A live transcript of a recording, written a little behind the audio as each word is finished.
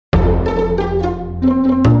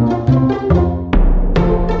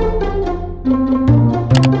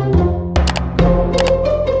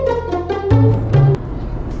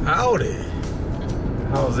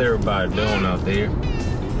everybody doing out there.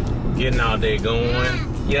 Getting out there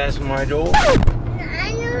going. Yes, my daughter.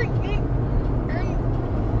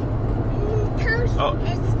 Oh.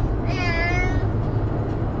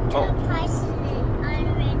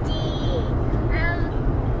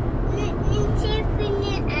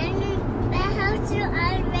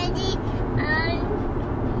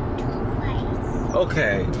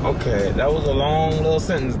 Okay, that was a long little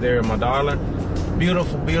sentence there, my darling.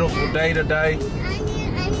 Beautiful, beautiful day today.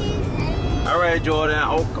 All right, Jordan,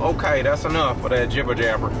 okay, that's enough for that jibber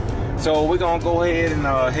jabber. So we're gonna go ahead and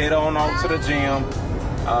head on out to the gym.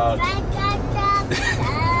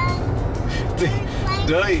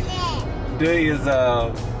 Day is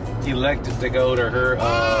elected to go to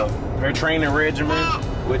her training regimen,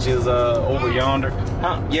 which is over yonder.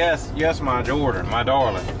 Huh? Yes, my Jordan, my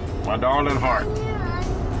darling heart.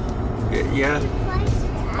 Yeah.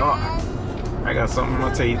 Oh, I got something in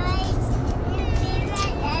my teeth.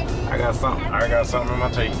 I got something in my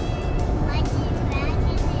teeth.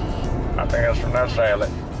 I think that's from that salad.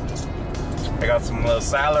 I got some little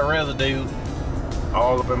salad residue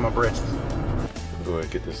all up in my britches. Go ahead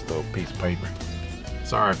and get this little piece of paper.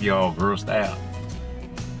 Sorry if y'all grossed out,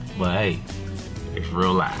 but hey, it's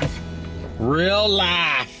real life. Real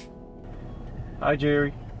life. Hi,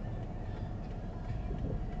 Jerry.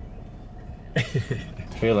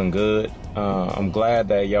 Feeling good. I'm glad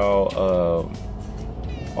that y'all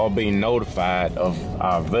are being notified of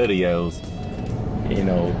our videos, you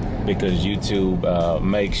know, because YouTube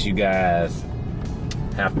makes you guys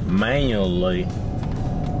have to manually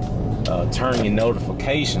turn your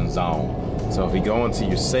notifications on. So if you go into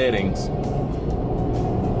your settings,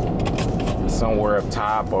 somewhere up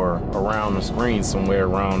top or around the screen, somewhere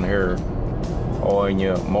around here, or in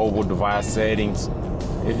your mobile device settings,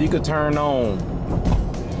 if you could turn on,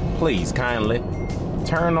 please kindly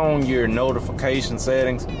turn on your notification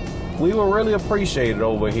settings, we will really appreciate it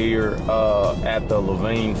over here at the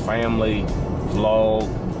LAVIGNE family vlog,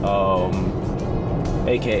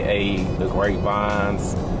 aka the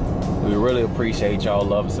Grapevines. We really appreciate y'all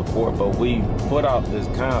love and support, but we put out this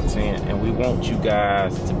content and we want you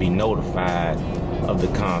guys to be notified of the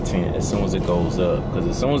content as soon as it goes up, because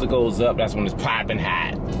as soon as it goes up, that's when it's popping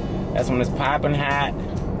hot. That's when it's popping hot,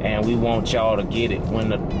 and we want y'all to get it when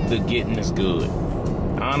the getting is good.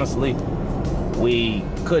 Honestly, we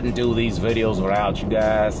couldn't do these videos without you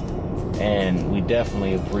guys, and we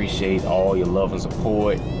definitely appreciate all your love and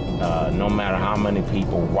support. No matter how many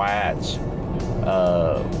people watch,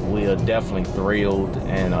 we are definitely thrilled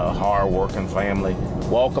and a hard-working family.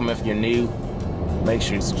 Welcome if you're new. Make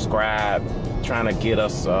sure you subscribe. Trying to get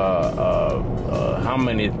us how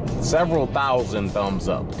many? Several thousand thumbs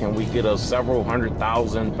up. Can we get us several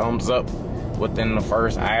 100,000 thumbs up within the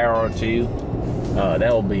first hour or two?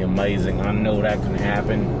 That would be amazing. I know that can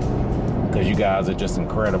happen because you guys are just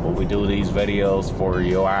incredible. We do these videos for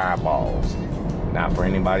your eyeballs, not for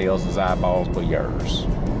anybody else's eyeballs but yours.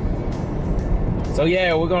 So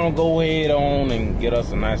yeah, we're gonna go ahead on and get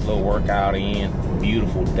us a nice little workout in.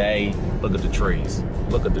 Beautiful day. Look at the trees.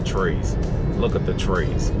 Look at the trees. Look at the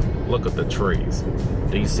trees. Look at the trees.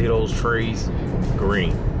 Do you see those trees?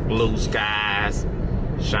 Green. Blue skies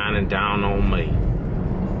shining down on me.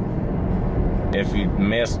 If you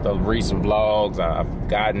missed the recent vlogs, I've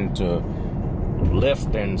gotten to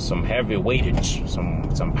lifting some heavy weightage,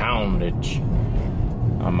 some poundage.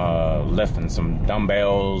 I'm lifting some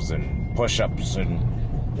dumbbells and push-ups and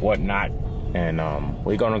whatnot. And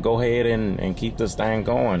we're gonna go ahead and keep this thing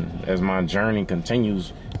going as my journey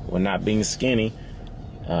continues with not being skinny,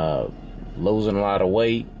 losing a lot of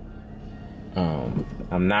weight.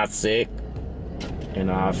 I'm not sick. You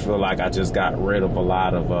know, I feel like I just got rid of a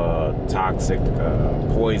lot of toxic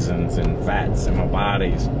poisons and fats in my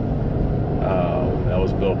bodies that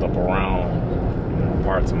was built up around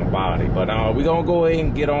parts of my body. But we're gonna go ahead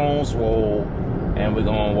and get on swole, and we're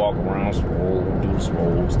gonna walk around swole, do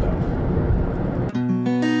swole stuff.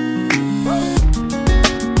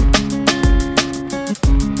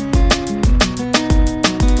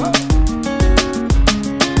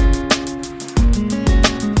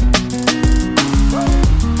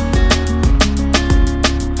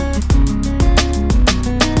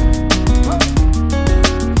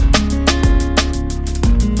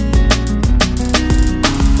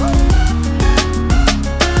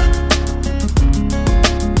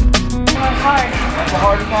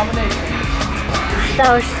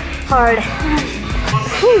 That was hard.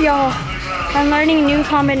 Whew, y'all. I'm learning new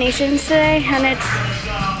combinations today, and it's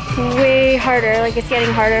way harder. Like, it's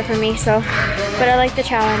getting harder for me, so. But I like the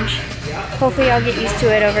challenge. Hopefully I'll get used to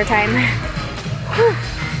it over time.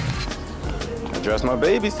 I dressed my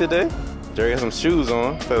babies today. Jerry has some shoes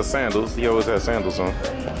on instead of sandals. He always has sandals on.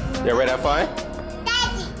 Yeah, ready to have fun?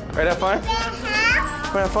 Ready to have fun?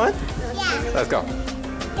 Ready to have fun? Yeah. Let's go.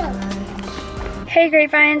 Hey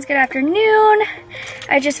Grapevines, good afternoon.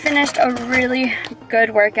 I just finished a really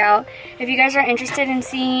good workout. If you guys are interested in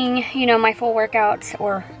seeing, you know, my full workouts,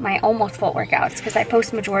 or my almost full workouts, because I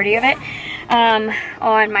post the majority of it on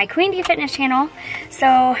my QueenDeeFitness channel.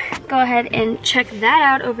 So go ahead and check that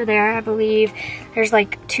out over there. I believe there's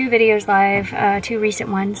like 2 videos live, 2 recent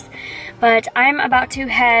ones. But I'm about to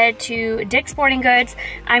head to Dick's Sporting Goods.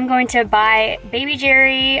 I'm going to buy baby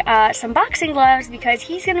Jerry some boxing gloves because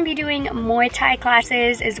he's going to be doing Muay Thai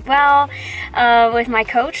classes as well with my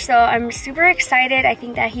coach. So I'm super excited. I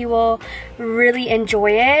think that he will really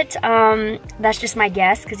enjoy it. That's just my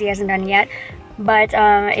guess because he hasn't done it yet. But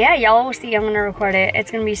yeah, y'all will see. I'm gonna record it.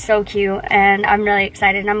 It's gonna be so cute, and I'm really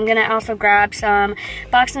excited. And I'm gonna also grab some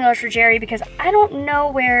boxing gloves for Jerry because I don't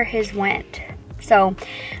know where his went. So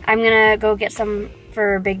I'm gonna go get some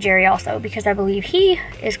for Big Jerry also because I believe he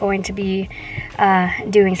is going to be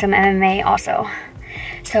doing some MMA also.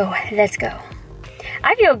 So let's go.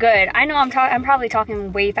 I feel good. I know I'm probably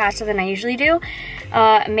talking way faster than I usually do.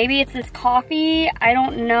 Maybe it's this coffee. I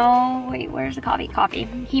don't know. Wait, where's the coffee? Coffee.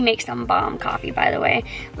 He makes some bomb coffee, by the way.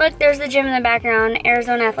 Look, there's the gym in the background,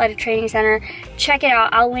 Arizona Athletic Training Center. Check it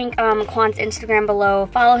out. I'll link Quan's Instagram below.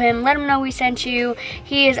 Follow him. Let him know we sent you.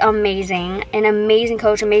 He is amazing. An amazing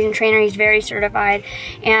coach, amazing trainer. He's very certified.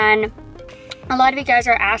 And a lot of you guys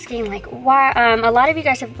are asking, like, why, a lot of you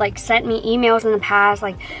guys have, like, sent me emails in the past,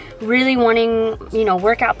 like, really wanting, you know,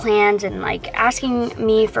 workout plans and, like, asking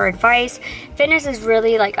me for advice. Fitness is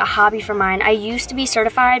really, like, a hobby for mine. I used to be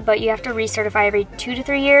certified, but you have to recertify every 2 to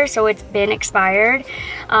 3 years, so it's been expired.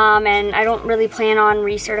 And I don't really plan on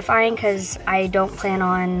recertifying because I don't plan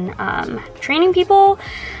on training people.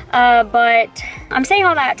 But I'm saying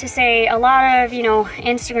all that to say a lot of, you know,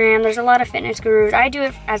 Instagram, there's a lot of fitness gurus. I do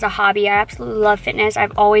it as a hobby. I absolutely love fitness.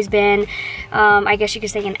 I've always been, I guess you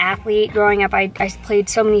could say, an athlete. Growing up, I played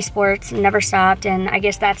so many sports, never stopped, and I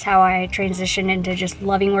guess that's how I transitioned into just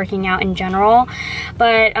loving working out in general.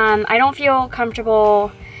 But I don't feel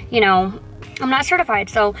comfortable, you know, I'm not certified,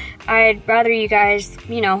 so I'd rather you guys,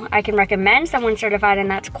 you know, I can recommend someone certified,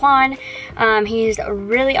 and that's Quan. He's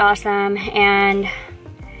really awesome, and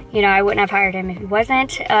you know, I wouldn't have hired him if he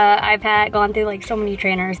wasn't. I've gone through like so many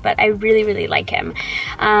trainers, but I really, really like him.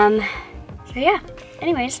 So yeah,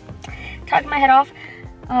 anyways, talking y'all's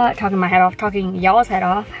head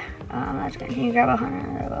off. That's good. Can you grab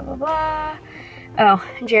 100, blah, blah, blah. Oh,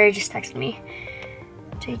 Jerry just texted me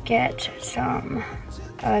to get some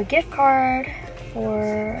gift card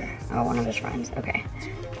for one of his friends. Okay.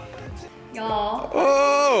 Y'all.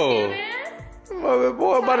 Oh! My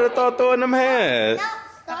boy about to start throwing them hands.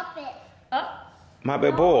 Stop it. Oh. My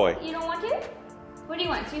bad boy. You don't want to? What do you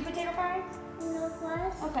want? Sweet potato fries? No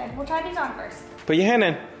gloves. Okay, we'll try these on first. Put your hand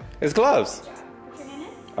in. It's gloves. Put your hand in.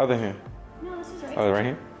 Other hand. No, this is right. Oh, right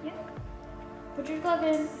here? Yeah. Put your glove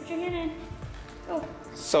in. Put your hand in. Go.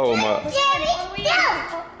 So much.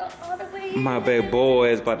 All the way. My big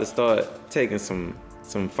boy is about to start taking some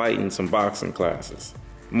fighting, some boxing classes.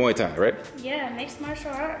 Muay Thai, right? Yeah, mixed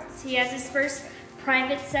martial arts. He has his first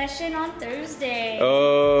private session on Thursday.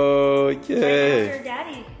 Oh, yeah. Right after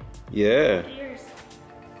Daddy. Yeah.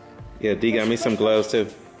 Yeah, D got me some gloves too.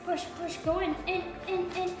 Push, go in.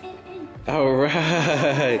 All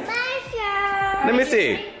right. Nice. Let me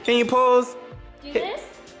see. Can you pose? Do this.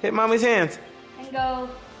 Hit mommy's hands. And go.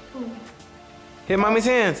 Boom. Hit mommy's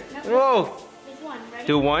hands. No. Whoa. This one. Ready?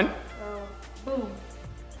 Do one. Go. Boom.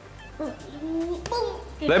 Boom.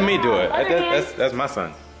 Let me do it. That's my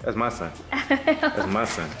son. That's my son. That's my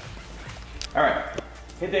son. All right.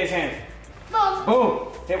 Hit Dave's hand. Boom. Boom.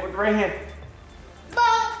 Hit with the right hand.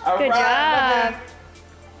 Boom. Good job.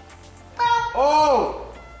 Oh.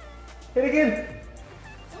 Hit again.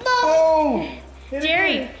 Boom. Hit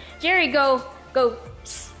Jerry. again. Jerry, go. Go.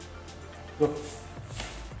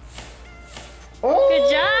 Oh. Good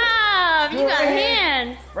job. You got right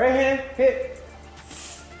hands. Right hand. Hit.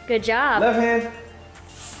 Good job. Left hand.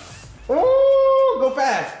 Oh, go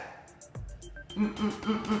fast. Do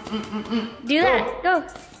that. Go.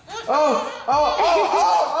 Oh,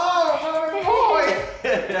 boy.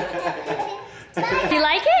 Do you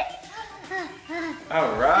like it?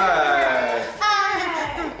 All right.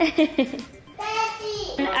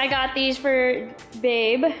 I got these for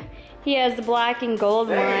Babe. He has the black and gold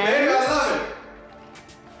ones.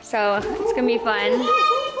 So it's gonna be fun.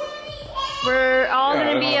 We're all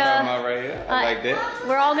gonna be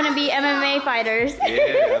we're all gonna be MMA fighters.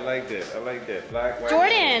 Yeah, I like that. Black, white.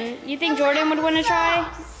 Jordan, you think Jordan would want to try?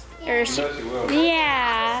 Or she will.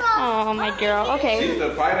 Yeah. Oh, my girl. Okay. She's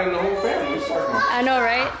the fighter in the whole family. I know,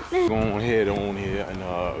 right? Go ahead on here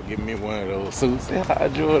and give me one of those suits. Say hi,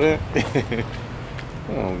 Jordan.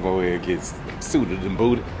 I'm gonna go ahead and get suited and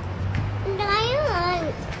booted.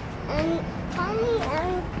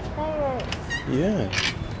 Yeah.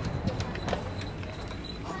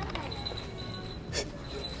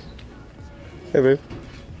 Hey, babe.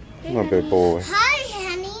 My big boy. Hi,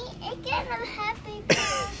 honey. Again, I'm happy.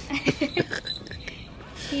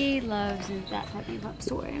 He loves that puppy pup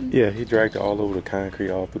story. Yeah, he dragged it all over the concrete,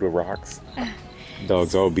 all through the rocks.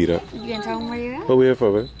 Dog's all beat up. You gonna tell him where you're at? What we here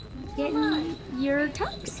for, babe? Getting your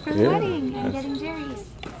tux for the wedding and getting Jerry's.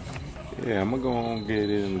 Yeah, I'm gonna go on and get it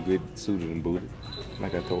in a good suited and booted,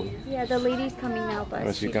 like I told you. Yeah, the lady's coming now, but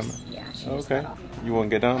Oh, she coming? Yeah, she Okay. You wanna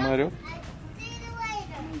get down, Mario? Hi,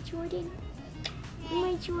 Jordan.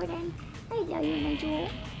 My Jordan. I love you, my Jordan.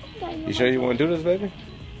 You sure you wanna do this, baby?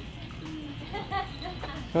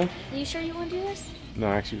 Huh? You sure you want to do this? No,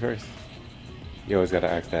 ask you first. You always gotta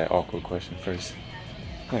ask that awkward question first.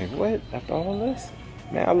 Like, what? After all this?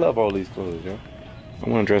 Man, I love all these clothes, yo. I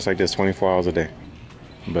wanna dress like this 24 hours a day.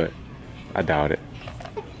 But I doubt it.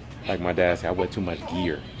 Like my dad said, I wear too much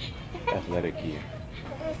gear. Athletic gear.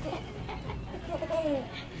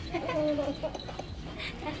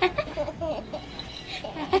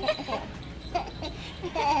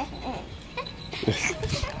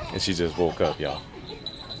 And she just woke up, y'all.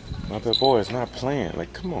 My bad boy is not playing.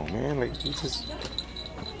 Like, come on, man. Like, you just.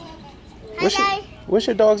 What's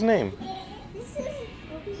your dog's name? This is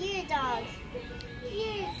your dog.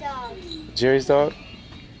 Your dog. Jerry's dog?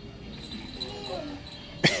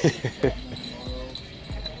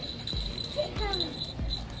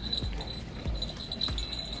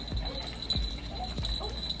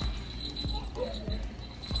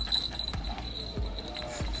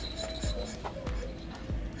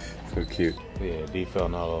 So cute. Yeah, D fell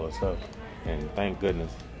and all that stuff. And thank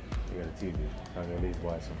goodness we got a TV. I can at least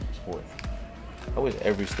watch some sports. I wish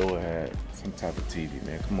every store had some type of TV,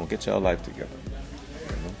 man. Come on, get y'all life together.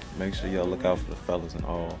 You know? Make sure y'all look out for the fellas in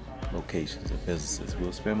all locations and businesses.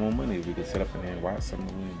 We'll spend more money if we can sit up in here and watch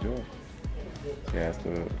something we enjoy. Yeah, it's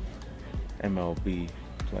the MLB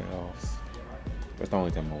playoffs. That's the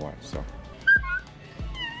only time I watch, so.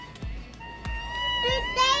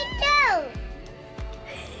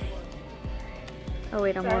 Oh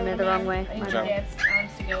wait, I'm holding it the wrong way. I need Dad's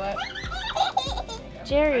arms to go up.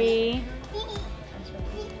 Jerry.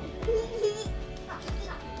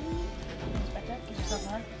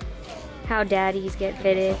 How daddies get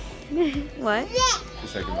fitted. What?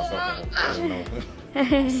 Just taking myself out. I don't know.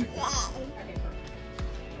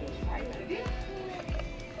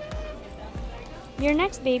 You're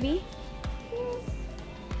next, baby.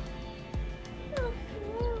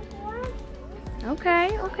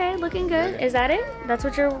 Okay, okay, looking good. Is that it? That's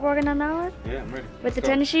what you're working on now with? Yeah, I'm ready. With the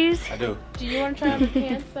tennis shoes? I do. Do you want to try on the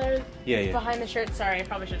pants that are Yeah. behind the shirt? Sorry, I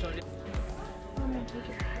probably should have told you. I'm gonna take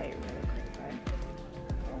your height really quick, bud.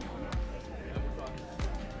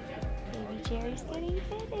 Baby Jerry's getting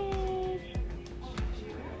fitted.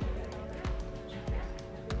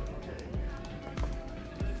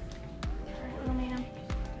 Oh man,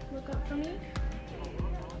 look up for me.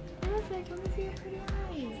 Perfect, let me see your pretty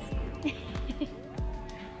eyes.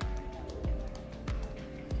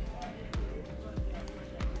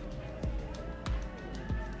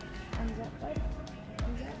 Thumbs up, bud.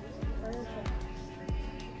 Thumbs up. Perfect.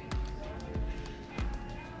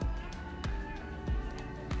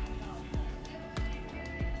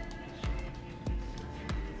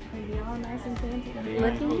 Maybe all nice and fancy. You're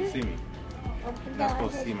not supposed to see me. You're not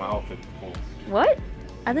supposed to see my outfit before. What?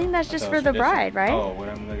 I think that's just for the bride, right? Oh, well,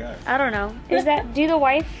 I'm the guy. I don't know. Is that, does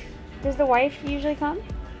the wife usually come?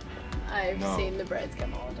 I've seen the brides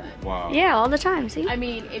come all the time. Wow. Yeah, all the time, see? I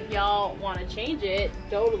mean, if y'all want to change it,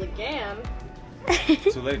 totally can.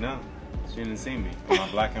 Too late now. She didn't see me in my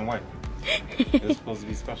black and white. It's supposed to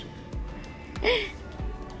be special.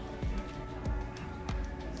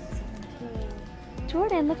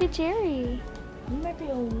 Jordan, look at Jerry. You might be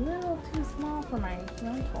a little too small for my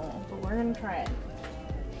ankle, but we're gonna try it.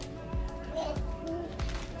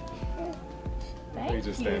 Thank You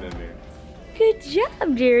just stand in there. Good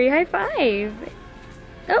job, Jerry. High five.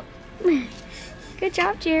 Oh. Good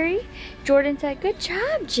job, Jerry. Jordan said, good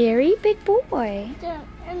job, Jerry. Big boy.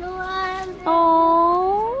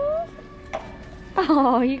 Oh.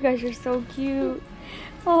 Oh, you guys are so cute.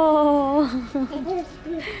 Oh.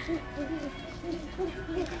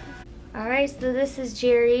 Alright, so this is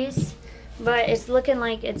Jerry's, but it's looking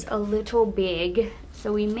like it's a little big,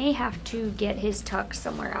 so we may have to get his tuck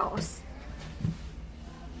somewhere else.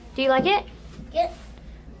 Do you like it? Yes.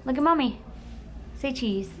 Look at mommy. Say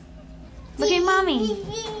cheese. Look at mommy.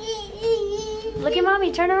 Look at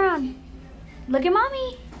mommy. Turn around. Look at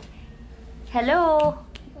mommy. Hello.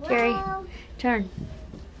 Gary, turn.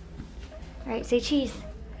 All right, say cheese.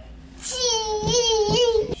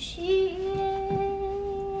 Cheese. Cheese.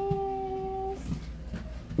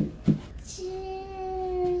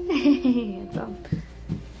 It's all.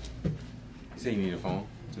 You say you need a phone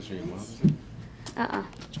to show your mom? Uh-uh.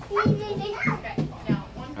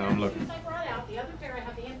 I'm looking.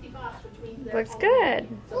 Looks good.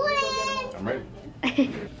 I'm ready.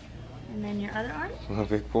 And then your other arm? My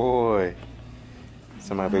big boy.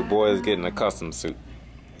 So my big boy is getting a custom suit.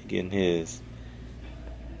 Getting his.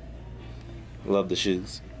 Love the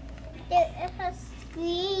shoes. It has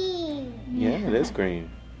green. Yeah, it is green.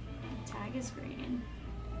 The tag is green.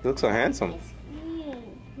 You look so handsome. You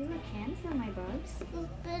look handsome, my bugs.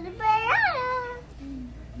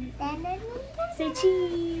 Say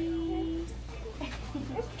cheese.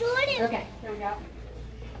 Jordan. Okay, here we go.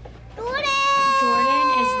 Jordan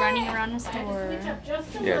is running around the store.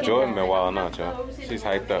 Yeah, Jordan been wilding out, y'all. She's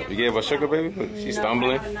hyped up. You gave her sugar, baby? Look, she's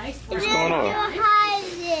stumbling. What's going on?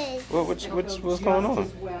 What's going on?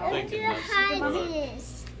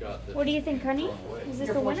 What do you think, honey? Is this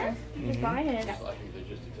the winner? Just buy it.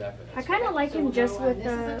 I kind of like him just with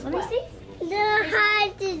the. Let me see.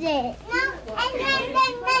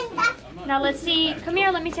 Now let's see. Come here.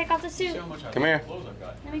 Let me take off the suit. Come here.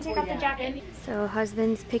 Let me take off the jacket. So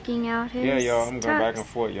husband's picking out his. Yeah, y'all. I'm going back tux. and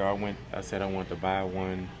forth, y'all. I said I want to buy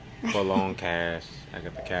one full on cash. I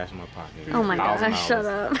got the cash in my pocket. Oh my gosh! $1,000. Shut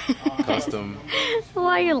up. Custom.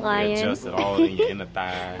 Why are you We lying? adjusted all in your inner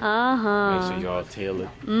thigh. Make sure y'all tail it.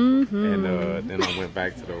 And then I went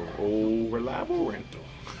back to the old reliable rental.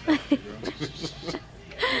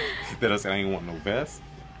 Then I said I ain't want no vest.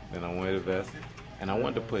 Then I wanted a vest. And I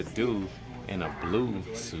wanted to put Dude in a blue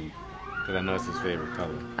suit. Because I know it's his favorite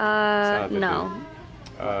color. No.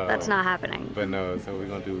 That's not happening. But no, so we're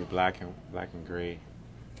going to do black and gray.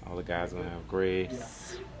 All the guys are going to have gray.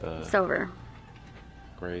 Silver.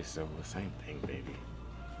 Gray, silver. Same thing, baby.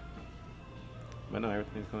 But no,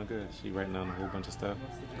 everything's going good. She writing down a whole bunch of stuff.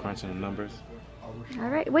 Crunching the numbers. All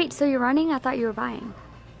right. Wait, so you're running? I thought you were buying.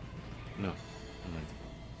 No. I'm renting.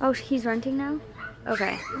 Oh, he's renting now?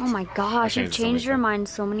 Okay. Oh my gosh, you've changed your mind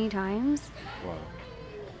so many times. Wow.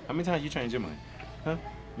 How many times you changed your mind? Huh?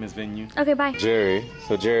 Miss Venue? Okay, bye. Jerry.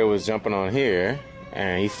 So Jerry was jumping on here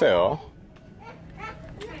and he fell.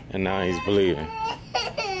 And now he's bleeding.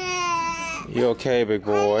 You okay, big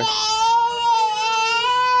boy?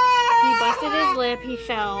 He busted his lip, he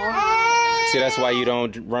fell. See, that's why you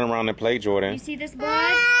don't run around and play, Jordan. You see this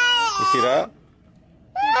blood? You see that?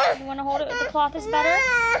 You want to hold it with the cloth is better?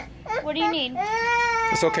 What do you need?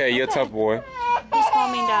 It's okay, you're a tough boy. He's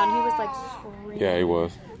calming down. He was like screaming. Yeah, he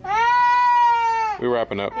was. We're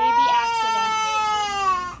wrapping up. Baby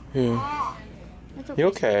accident. Yeah. It's okay. You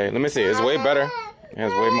okay? Let me see. It's way better. It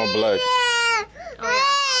has way more blood.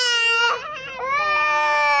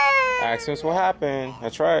 Accidents will happen.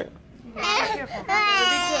 That's right.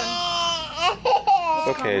 It's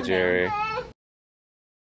okay, Jerry.